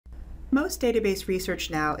Most database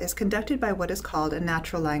research now is conducted by what is called a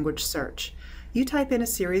natural language search. You type in a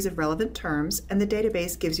series of relevant terms and the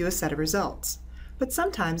database gives you a set of results. But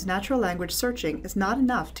sometimes natural language searching is not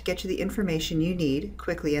enough to get you the information you need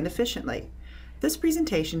quickly and efficiently. This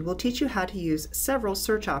presentation will teach you how to use several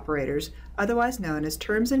search operators, otherwise known as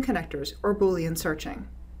terms and connectors or Boolean searching.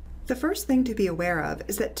 The first thing to be aware of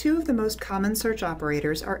is that two of the most common search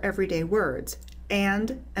operators are everyday words,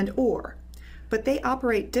 and or, but they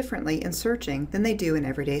operate differently in searching than they do in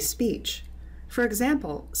everyday speech. For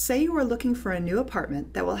example, say you are looking for a new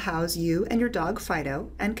apartment that will house you and your dog Fido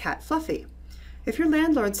and cat Fluffy. If your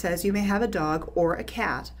landlord says you may have a dog or a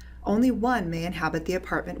cat, only one may inhabit the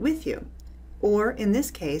apartment with you, or in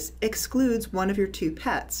this case, excludes one of your two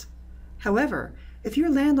pets. However, if your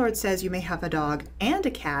landlord says you may have a dog and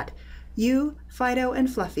a cat, you, Fido, and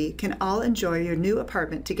Fluffy can all enjoy your new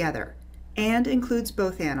apartment together, and includes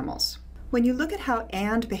both animals. When you look at how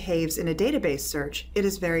AND behaves in a database search, it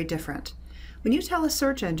is very different. When you tell a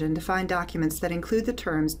search engine to find documents that include the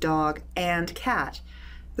terms dog and cat,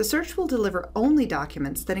 the search will deliver only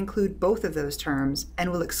documents that include both of those terms and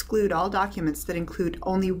will exclude all documents that include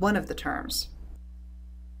only one of the terms.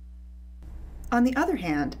 On the other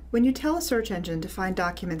hand, when you tell a search engine to find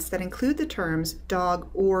documents that include the terms dog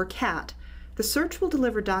or cat, the search will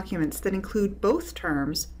deliver documents that include both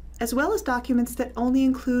terms as well as documents that only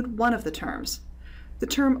include one of the terms. The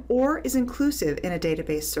term or is inclusive in a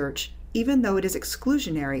database search, even though it is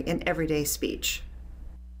exclusionary in everyday speech.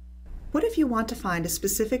 What if you want to find a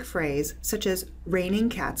specific phrase, such as raining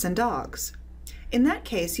cats and dogs? In that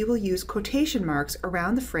case, you will use quotation marks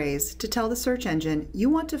around the phrase to tell the search engine you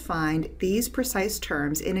want to find these precise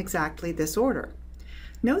terms in exactly this order.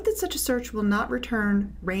 Note that such a search will not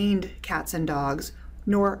return rained cats and dogs,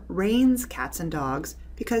 nor rains cats and dogs,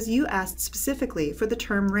 because you asked specifically for the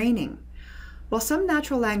term raining. While some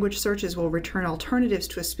natural language searches will return alternatives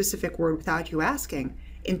to a specific word without you asking,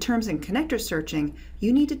 in terms and connector searching,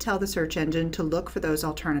 you need to tell the search engine to look for those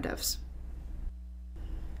alternatives.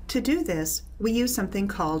 To do this, we use something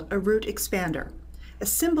called a root expander, a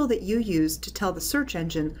symbol that you use to tell the search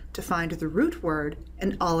engine to find the root word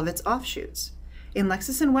and all of its offshoots. In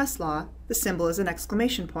Lexis and Westlaw, the symbol is an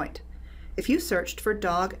exclamation point. If you searched for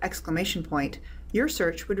dog exclamation point, your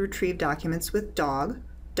search would retrieve documents with dog,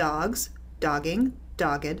 dogs, dogging,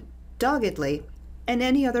 dogged, doggedly, and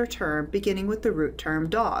any other term beginning with the root term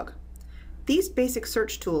dog. These basic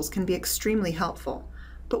search tools can be extremely helpful,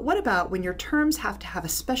 but what about when your terms have to have a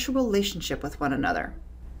special relationship with one another?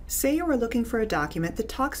 Say you are looking for a document that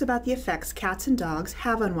talks about the effects cats and dogs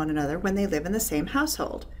have on one another when they live in the same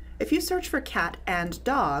household. If you search for cat and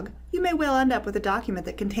dog, you may well end up with a document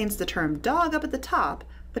that contains the term dog up at the top,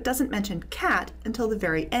 but doesn't mention cat until the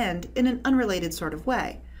very end in an unrelated sort of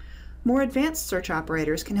way. More advanced search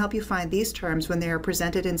operators can help you find these terms when they are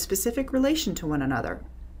presented in specific relation to one another.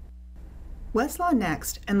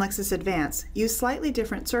 WestlawNext and Lexis Advance use slightly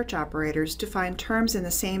different search operators to find terms in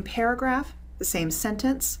the same paragraph, the same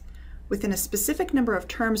sentence, within a specific number of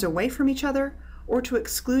terms away from each other, or to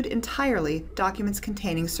exclude entirely documents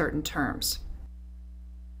containing certain terms.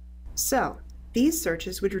 So, these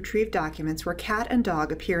searches would retrieve documents where cat and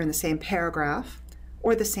dog appear in the same paragraph,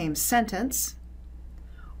 or the same sentence,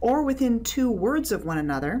 or within two words of one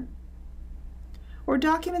another, or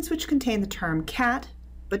documents which contain the term cat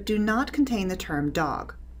but do not contain the term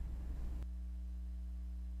dog.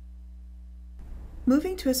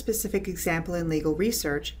 Moving to a specific example in legal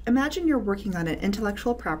research, imagine you're working on an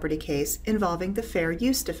intellectual property case involving the fair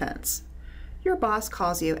use defense. Your boss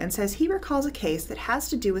calls you and says he recalls a case that has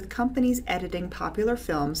to do with companies editing popular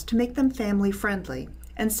films to make them family-friendly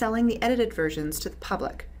and selling the edited versions to the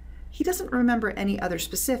public. He doesn't remember any other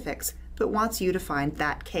specifics, but wants you to find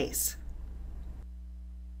that case.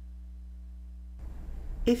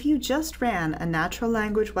 If you just ran a natural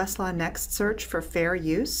language WestlawNext search for fair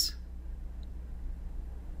use,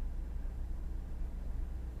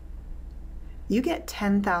 you get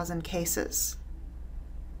 10,000 cases.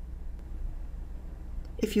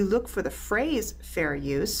 If you look for the phrase fair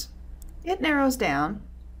use, it narrows down,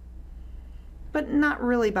 but not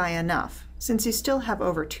really by enough, since you still have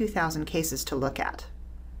over 2,000 cases to look at.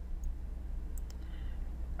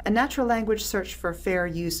 A natural language search for fair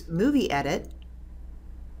use movie edit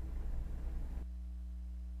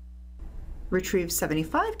retrieves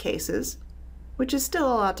 75 cases, which is still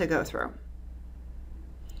a lot to go through.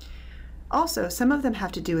 Also, some of them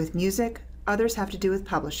have to do with music, others have to do with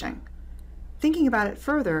publishing. Thinking about it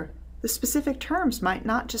further, the specific terms might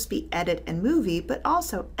not just be edit and movie, but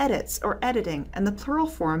also edits or editing and the plural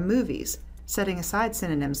form movies, setting aside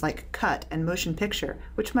synonyms like cut and motion picture,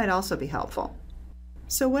 which might also be helpful.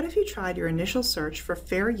 So what if you tried your initial search for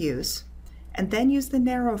fair use and then used the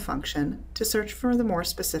narrow function to search for the more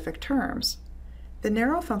specific terms? The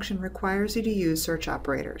narrow function requires you to use search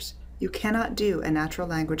operators. You cannot do a natural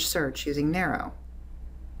language search using narrow.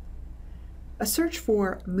 A search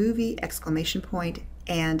for movie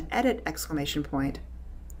and edit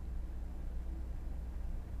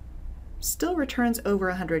still returns over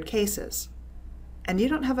 100 cases. And you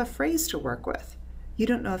don't have a phrase to work with. You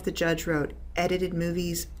don't know if the judge wrote edited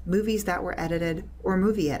movies, movies that were edited, or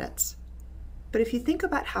movie edits. But if you think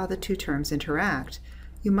about how the two terms interact,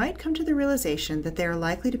 you might come to the realization that they are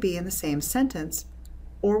likely to be in the same sentence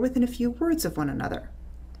or within a few words of one another.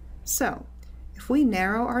 So, if we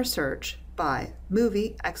narrow our search by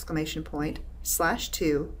movie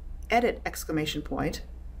 !/2, edit !/,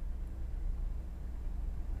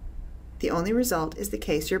 the only result is the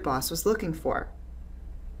case your boss was looking for.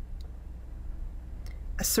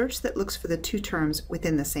 A search that looks for the two terms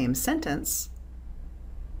within the same sentence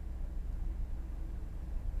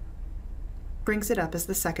brings it up as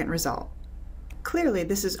the second result. Clearly,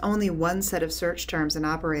 this is only one set of search terms and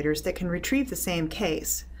operators that can retrieve the same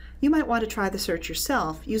case. You might want to try the search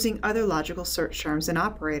yourself using other logical search terms and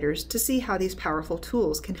operators to see how these powerful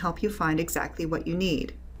tools can help you find exactly what you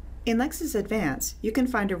need. In Lexis Advance, you can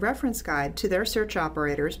find a reference guide to their search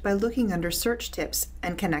operators by looking under Search Tips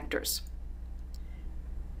and Connectors.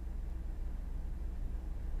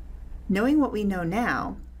 Knowing what we know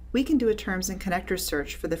now, we can do a terms and connectors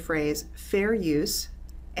search for the phrase fair use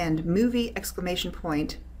and movie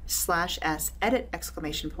 !/s edit !.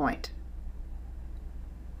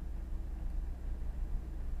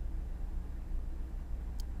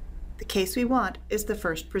 The case we want is the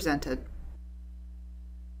first presented.